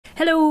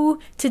Hello!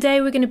 Today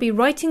we're going to be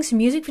writing some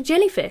music for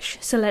Jellyfish,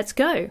 so let's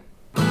go!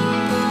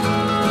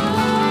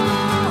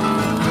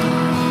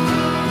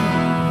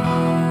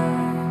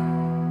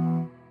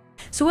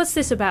 So what's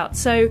this about?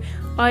 So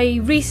I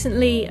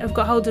recently have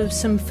got hold of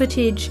some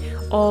footage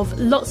of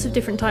lots of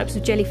different types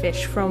of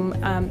jellyfish from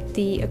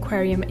the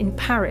aquarium in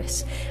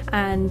Paris,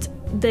 and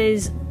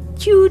there's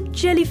huge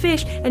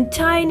jellyfish and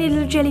tiny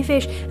little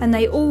jellyfish, and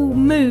they all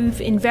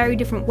move in very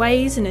different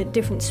ways and at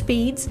different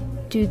speeds,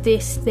 do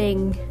this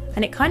thing,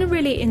 and it kind of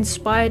really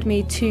inspired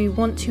me to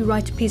want to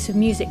write a piece of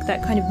music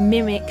that kind of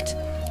mimicked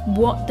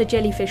what the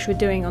jellyfish were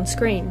doing on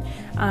screen,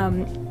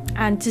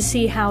 and to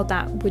see how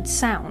that would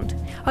sound.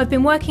 I've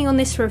been working on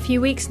this for a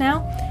few weeks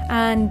now,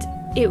 and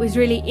it was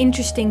really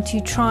interesting to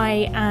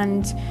try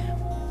and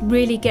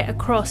really get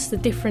across the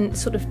different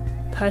sort of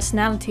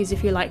personalities,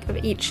 if you like, of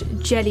each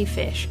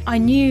jellyfish. I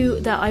knew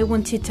that I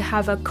wanted to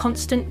have a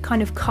constant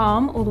kind of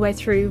calm all the way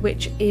through,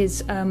 which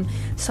is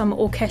some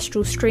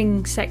orchestral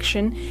string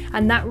section,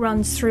 and that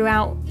runs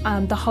throughout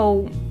the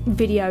whole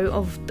video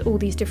of all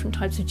these different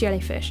types of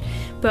jellyfish.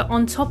 But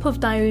on top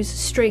of those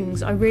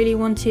strings, I really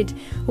wanted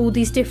all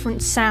these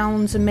different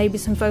sounds and maybe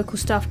some vocal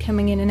stuff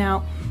coming in and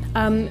out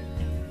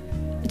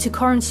to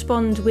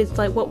correspond with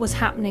like what was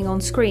happening on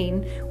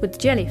screen with the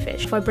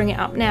jellyfish. If I bring it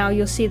up now,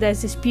 you'll see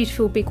there's this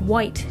beautiful big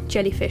white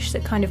jellyfish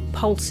that kind of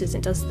pulses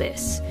and does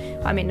this.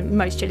 I mean,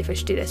 most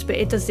jellyfish do this, but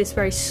it does this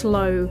very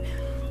slow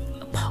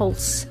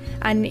pulse.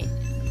 And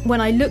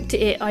when I looked at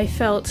it, I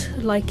felt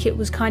like it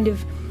was kind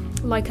of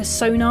like a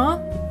sonar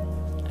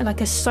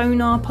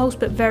pulse,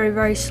 but very,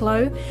 very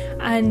slow.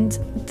 And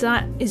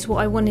that is what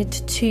I wanted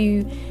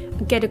to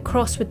get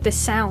across with the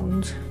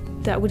sound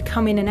that would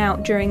come in and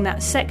out during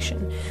that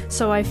section.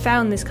 So I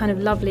found this kind of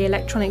lovely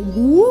electronic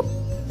whoop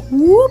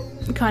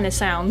whoop kind of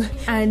sound,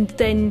 and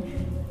then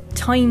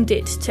timed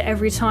it to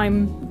every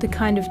time the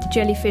kind of the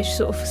jellyfish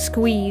sort of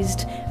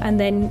squeezed and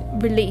then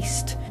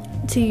released,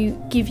 to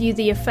give you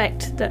the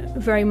effect that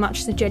very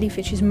much the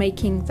jellyfish is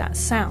making that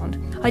sound.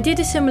 I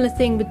did a similar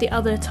thing with the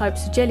other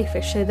types of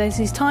jellyfish. So there's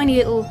these tiny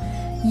little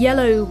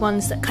yellow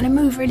ones that kind of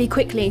move really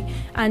quickly,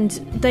 and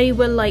they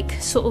were like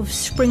sort of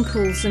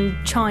sprinkles and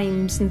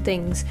chimes and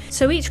things.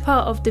 So each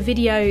part of the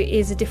video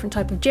is a different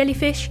type of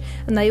jellyfish,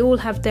 and they all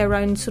have their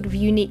own sort of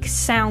unique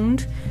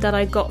sound that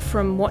I got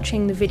from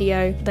watching the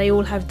video. They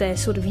all have their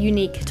sort of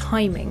unique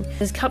timing.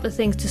 There's a couple of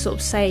things to sort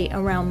of say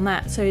around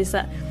that. So is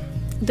that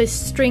the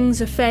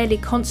strings are fairly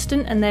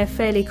constant, and they're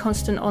fairly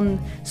constant on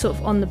sort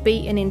of on the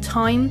beat and in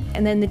time,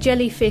 and then the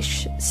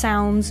jellyfish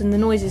sounds and the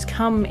noises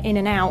come in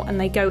and out, and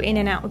they go in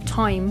and out of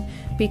time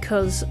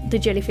because the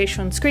jellyfish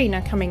on screen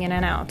are coming in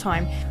and out of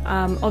time.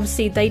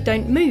 Obviously they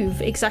don't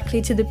move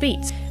exactly to the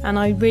beat, and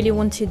I really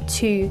wanted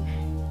to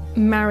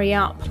marry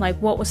up like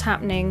what was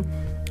happening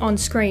on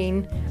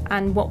screen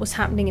and what was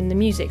happening in the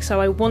music.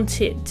 So I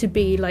want it to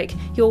be like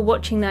you're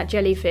watching that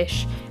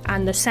jellyfish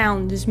and the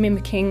sound is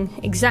mimicking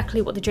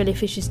exactly what the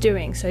jellyfish is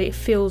doing, so it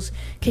feels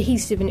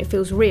cohesive and it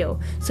feels real.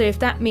 So if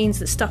that means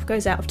that stuff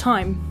goes out of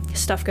time,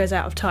 stuff goes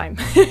out of time.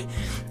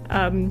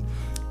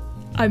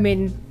 I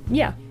mean,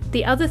 yeah.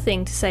 The other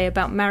thing to say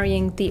about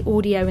marrying the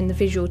audio and the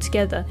visual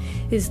together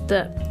is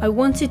that I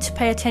wanted to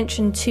pay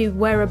attention to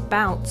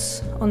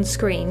whereabouts on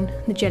screen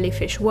the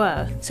jellyfish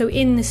were. So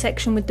in the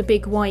section with the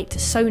big white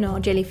sonar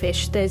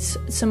jellyfish, there's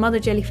some other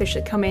jellyfish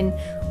that come in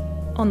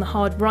on the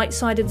hard right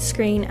side of the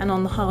screen and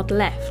on the hard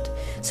left.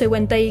 So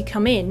when they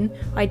come in,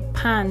 I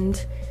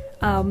panned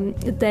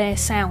their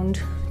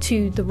sound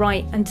to the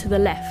right and to the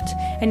left,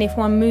 and if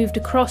one moved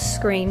across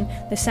screen,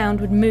 the sound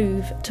would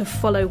move to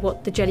follow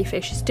what the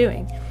jellyfish is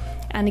doing.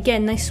 And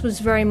again, this was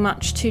very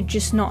much to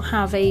just not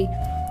have a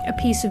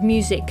piece of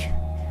music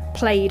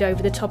played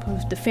over the top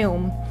of the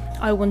film.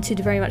 I wanted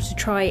very much to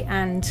try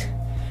and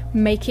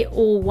make it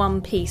all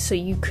one piece, so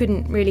you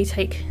couldn't really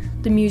take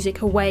the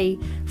music away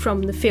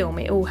from the film.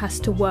 It all has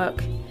to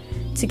work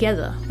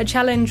together. A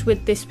challenge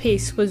with this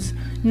piece was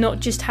not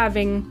just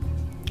having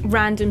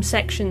random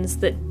sections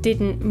that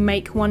didn't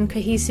make one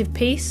cohesive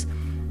piece.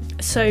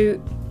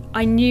 So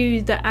I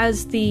knew that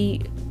as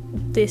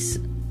this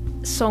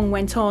song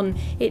went on,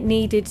 it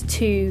needed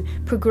to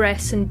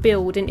progress and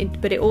build,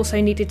 but it also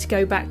needed to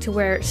go back to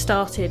where it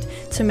started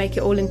to make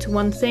it all into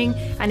one thing,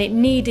 and it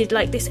needed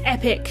like this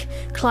epic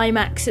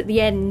climax at the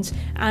end,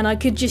 and I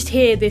could just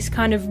hear this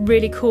kind of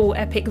really cool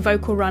epic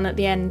vocal run at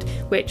the end,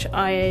 which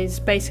is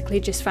basically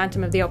just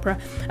Phantom of the Opera.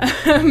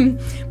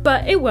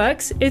 But it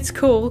works, it's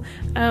cool.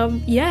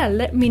 Yeah,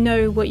 let me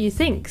know what you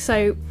think.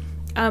 So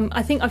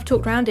I think I've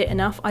talked around it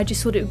enough. I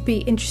just thought it would be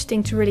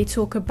interesting to really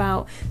talk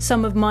about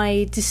some of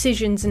my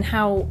decisions and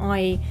how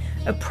I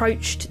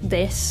approached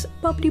this.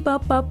 Thanks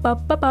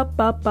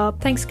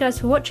guys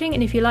for watching,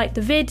 and if you liked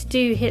the vid,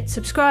 do hit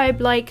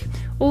subscribe, like,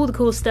 all the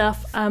cool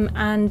stuff,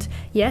 and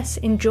yes,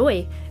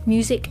 enjoy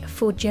music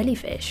for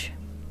Jellyfish.